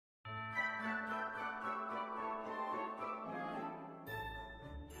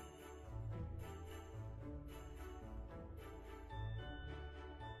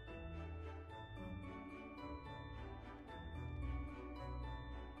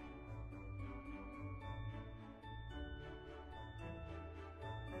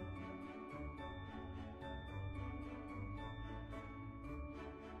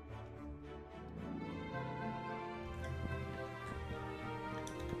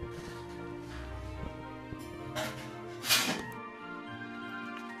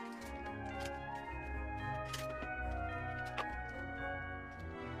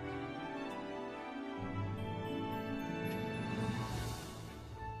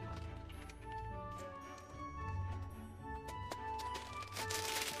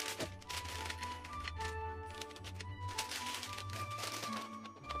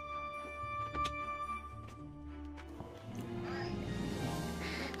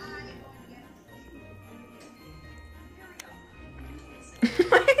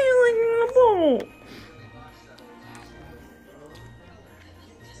Why are you like bubble?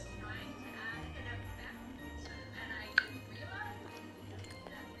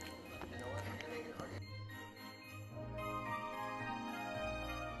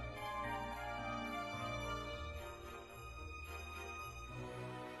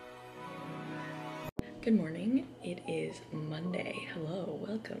 Good morning. It is Monday. Hello,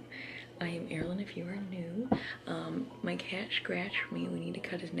 welcome. I am Eirelyn if you are new. My cat scratched me. We need to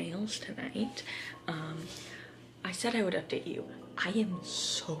cut his nails tonight. I said I would update you. I am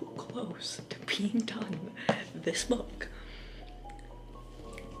so close to being done this book.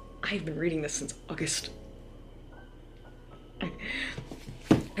 I've been reading this since August.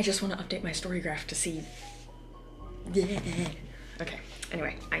 I just want to update my story graph to see. Yeah. Okay,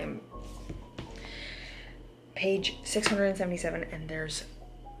 anyway, I am page 677 and there's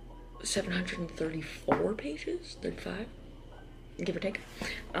 734 pages, 35, give or take.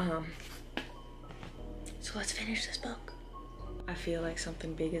 So let's finish this book. I feel like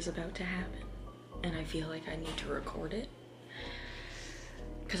something big is about to happen and I feel like I need to record it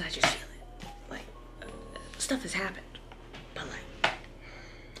because I just feel it. Like, stuff has happened, but like,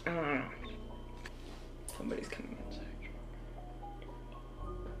 I don't know. Somebody's coming inside.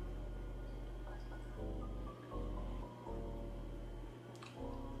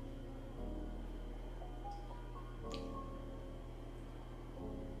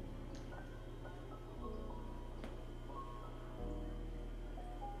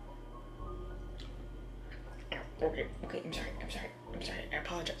 Okay, I'm sorry, I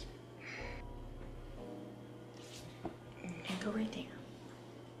apologize. You can go right there.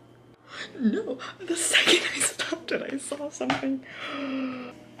 No, the second I stopped it, I saw something.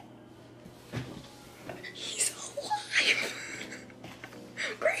 He's alive!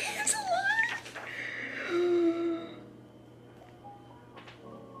 Graham's alive!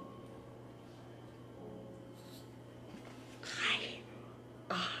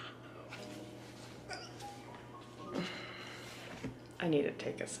 I need to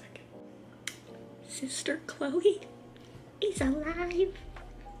take a second. Sister Chloe is alive.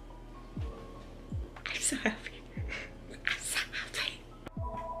 I'm so happy. I'm so happy.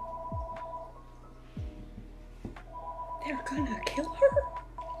 They're gonna kill her?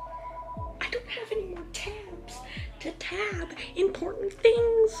 I don't have any more tabs to tab important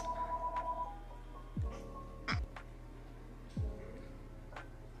things.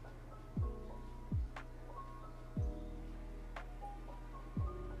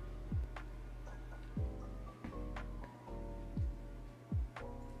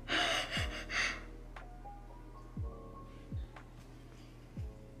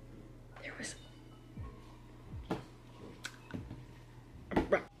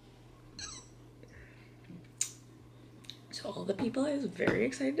 So all the people I was very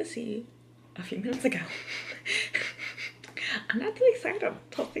excited to see a few minutes ago, I'm not too excited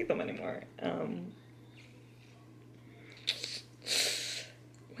to see them anymore.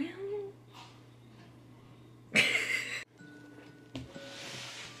 Well,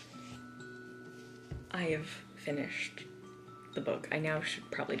 I have finished the book. I now should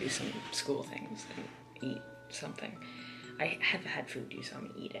probably do some school things and eat something. I have had food, you saw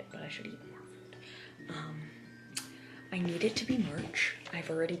me eat it, but I should eat more food. I need it to be merch. I've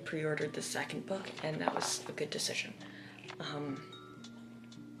already pre-ordered the second book and that was a good decision. I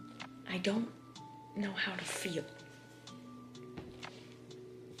don't know how to feel.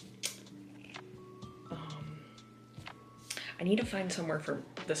 I need to find somewhere for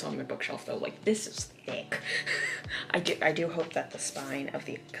this on my bookshelf though. Like, this is thick. I do hope that the spine of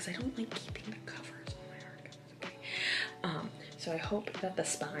the, because I don't like keeping the covers on my hardcovers, okay? So I hope that the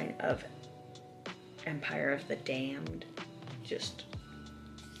spine of Empire of the Damned just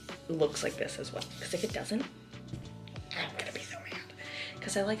looks like this as well, because if it doesn't, I'm gonna be so mad,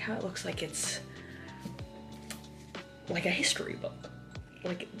 because I like how it looks like it's like a history book.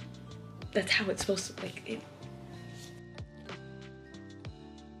 Like, that's how it's supposed to, like, it.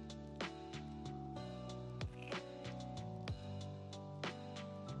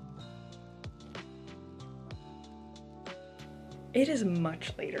 It is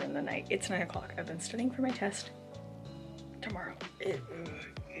much later in the night. It's 9 o'clock. I've been studying for my test tomorrow.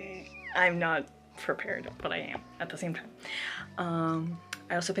 I'm not prepared, but I am at the same time.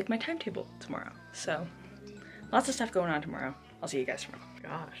 I also picked my timetable tomorrow, so lots of stuff going on tomorrow. I'll see you guys tomorrow.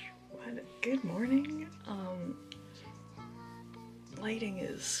 Gosh, what? Good morning. Lighting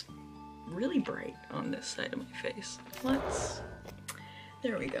is really bright on this side of my face.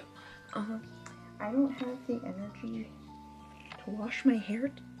 There we go. I don't have the energy to wash my hair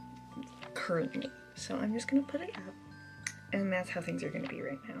currently, so I'm just gonna put it up and that's how things are gonna be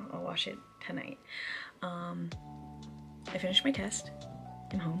right now. I'll wash it tonight. I finished my test.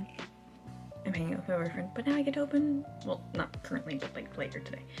 I'm home. I'm hanging out with my boyfriend, but now I get to open, well, not currently, but like later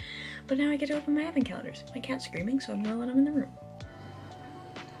today. But now I get to open my advent calendars. My cat's screaming, so I'm gonna let him in the room.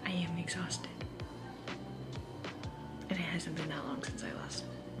 I am exhausted. And it hasn't been that long since I last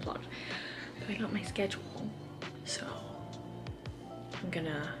vlogged. But I got my schedule, so I'm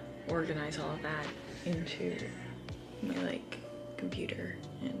gonna organize all of that into my like computer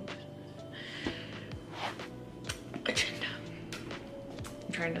and agenda.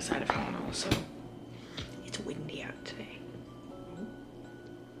 I'm trying to decide if I want to also, it's windy out today.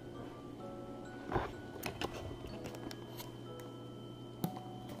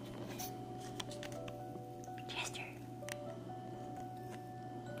 Chester.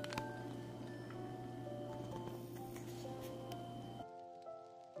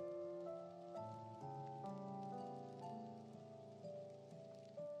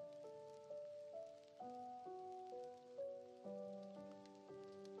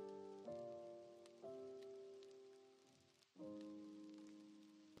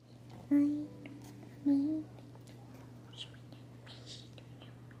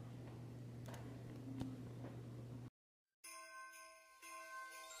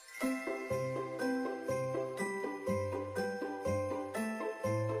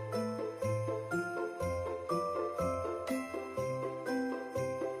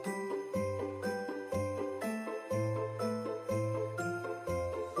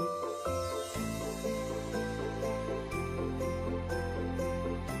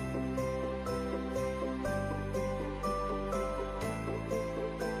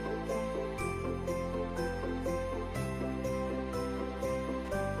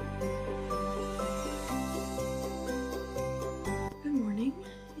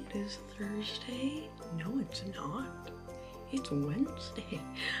 Thursday? No, it's not. It's Wednesday.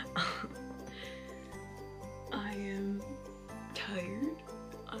 I am tired.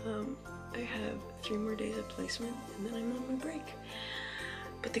 I have 3 more days of placement and then I'm on my break.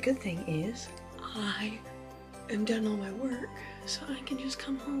 But the good thing is I am done all my work, so I can just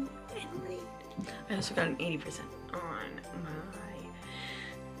come home and read. I also got an 80% on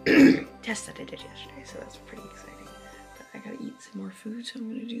my test that I did yesterday, so that's pretty exciting. But I gotta eat some more food, so I'm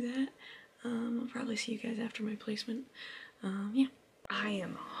gonna do that. I'll probably see you guys after my placement. Yeah. I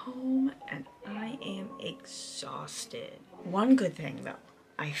am home and I am exhausted. One good thing though,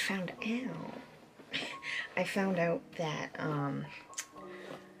 I found out that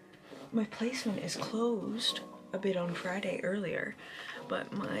my placement is closed a bit on Friday earlier,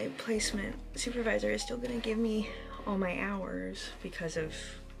 but my placement supervisor is still gonna give me all my hours because of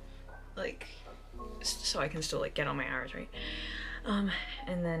like, so I can still like get all my hours, right?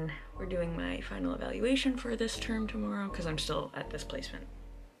 And then we're doing my final evaluation for this term tomorrow because I'm still at this placement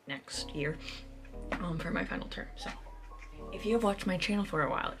next year for my final term. So if you have watched my channel for a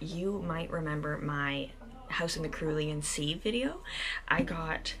while, you might remember my House in the Cerulean Sea video. I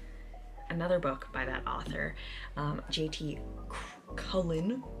got another book by that author, J.T.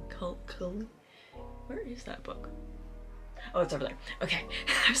 Cullen. Where is that book? Oh, it's over there. Okay.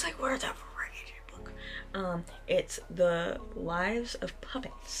 I was like, where's that book? It's The Lives of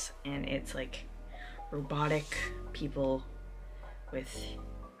Puppets, and it's like robotic people with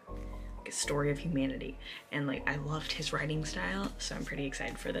like a story of humanity, and like I loved his writing style, so I'm pretty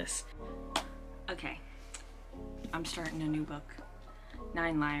excited for this. Okay, I'm starting a new book,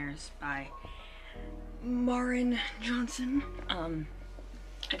 9 Liars by Marin Johnson.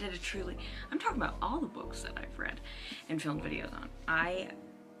 I did a truly, I'm talking about all the books that I've read and filmed videos on. I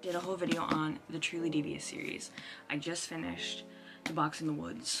did a whole video on the Truly Devious series. I just finished The Box in the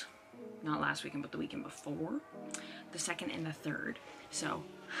Woods, not last weekend, but the weekend before, the 2nd and the 3rd. So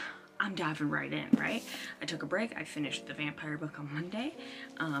I'm diving right in, right? I took a break. I finished the vampire book on Monday.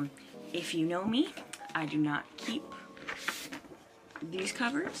 If you know me, I do not keep these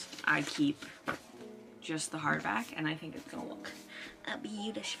covers. I keep just the hardback, and I think it's gonna look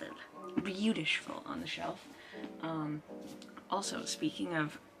beautiful on the shelf. Also, speaking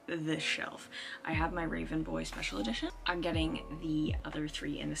of this shelf, I have my Raven Boy special edition. I'm getting the other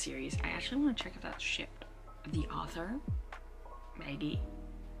 3 in the series. I actually want to check if that's shipped. The author, Maggie,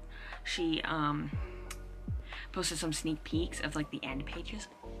 she posted some sneak peeks of like the end pages.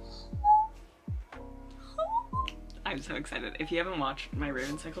 I'm so excited. If you haven't watched my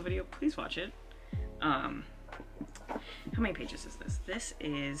Raven Cycle video, please watch it. How many pages is this? This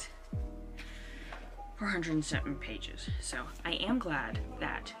is 407 pages. So I am glad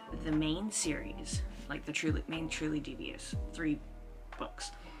that the main series, like the main Truly Devious 3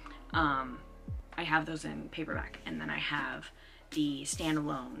 books, I I have those in paperback, and then I have the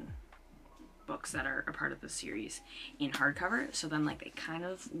standalone books that are a part of the series in hardcover. So then like it kind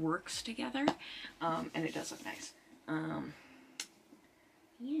of works together, and it does look nice.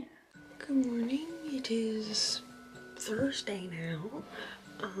 Yeah. Good morning. It is Thursday now.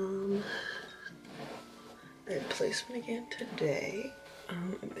 I had placement again today.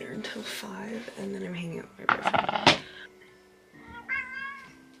 I'm there until 5, and then I'm hanging out with my boyfriend.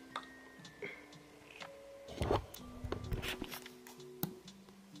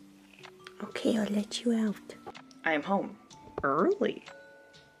 Okay, I'll let you out. I am home early.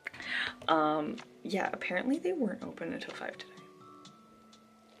 Yeah, apparently they weren't open until 5 today.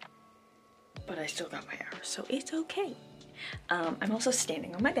 But I still got my hours, so it's okay. I'm also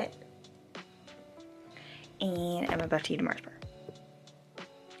standing on my bed. And I'm about to eat a Mars bar.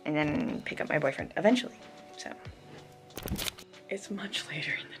 And then pick up my boyfriend eventually, so. It's much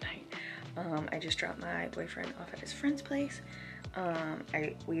later in the night. I just dropped my boyfriend off at his friend's place.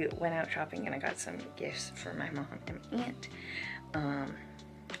 We went out shopping and I got some gifts for my mom and aunt.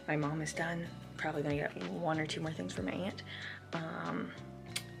 My mom is done. Probably gonna get 1 or 2 more things for my aunt.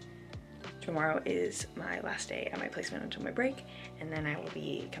 Tomorrow is my last day at my placement until my break, and then I will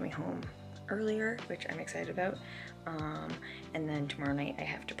be coming home earlier, which I'm excited about. And then tomorrow night I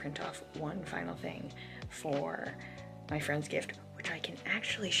have to print off one final thing for my friend's gift, which I can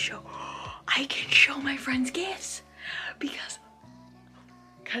actually show. I can show my friend's gifts because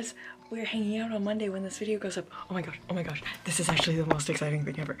we're hanging out on Monday when this video goes up. Oh my gosh, this is actually the most exciting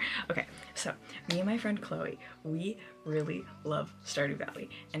thing ever. Okay, so me and my friend Chloe, we really love Stardew Valley,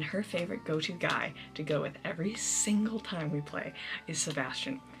 and her favorite go-to guy to go with every single time we play is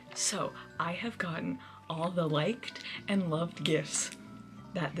Sebastian. So I have gotten all the liked and loved gifts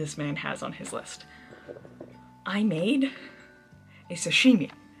that this man has on his list. I made a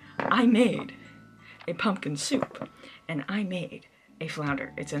sashimi, I made a pumpkin soup, and I made a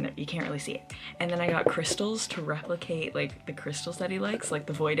flounder. It's in it, you can't really see it. And then I got crystals to replicate like the crystals that he likes, like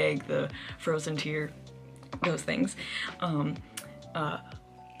the void egg, the frozen tear, those things.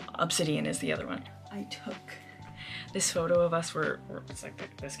 Obsidian is the other one. I took this photo of us where it's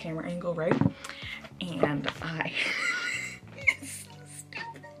like this camera angle, right? And I it's so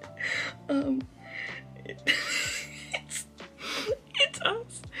stupid. It's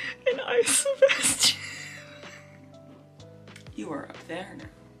us and I, Sebastian. You are up there now.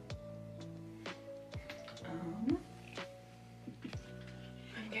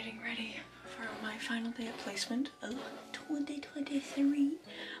 I'm getting ready for my final day of placement of 2023.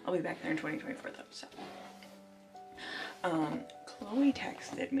 I'll be back there in 2024 though, so. Chloe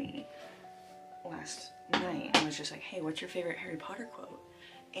texted me last night and was just like, hey, what's your favorite Harry Potter quote?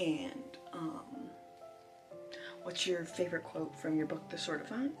 And, what's your favorite quote from your book, The Sword of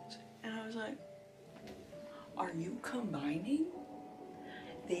Fountains? And I was like, are you combining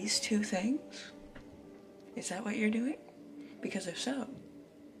these two things? Is that what you're doing? Because if so,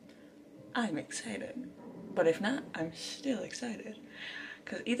 I'm excited. But if not, I'm still excited.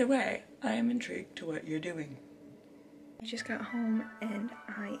 Because either way, I am intrigued to what you're doing. I just got home and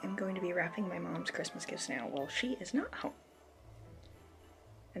I am going to be wrapping my mom's Christmas gifts now while she is not home.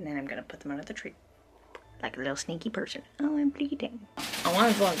 And then I'm gonna put them under the tree. Like a little sneaky person. Oh, I'm bleeding. I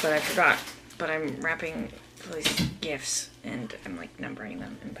wanted to vlog, but I forgot. But I'm wrapping Chloe's gifts and I'm like numbering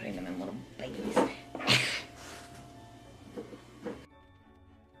them and putting them in little bags.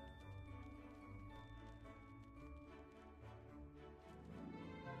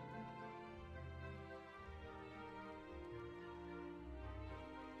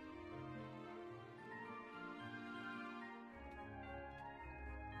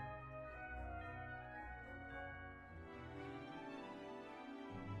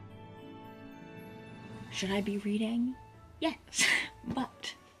 Should I be reading? Yes,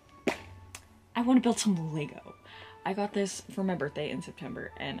 but I want to build some Lego. I got this for my birthday in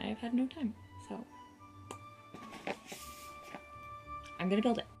September and I've had no time, so I'm gonna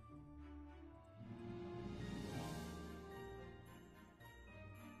build it.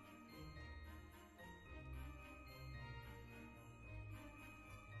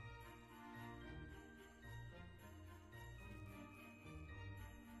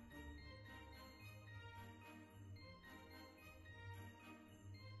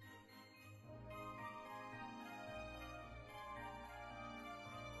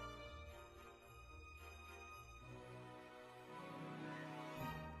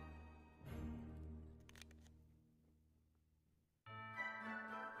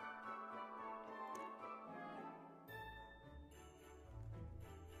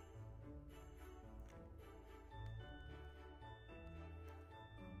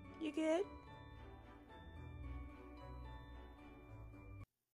 You good?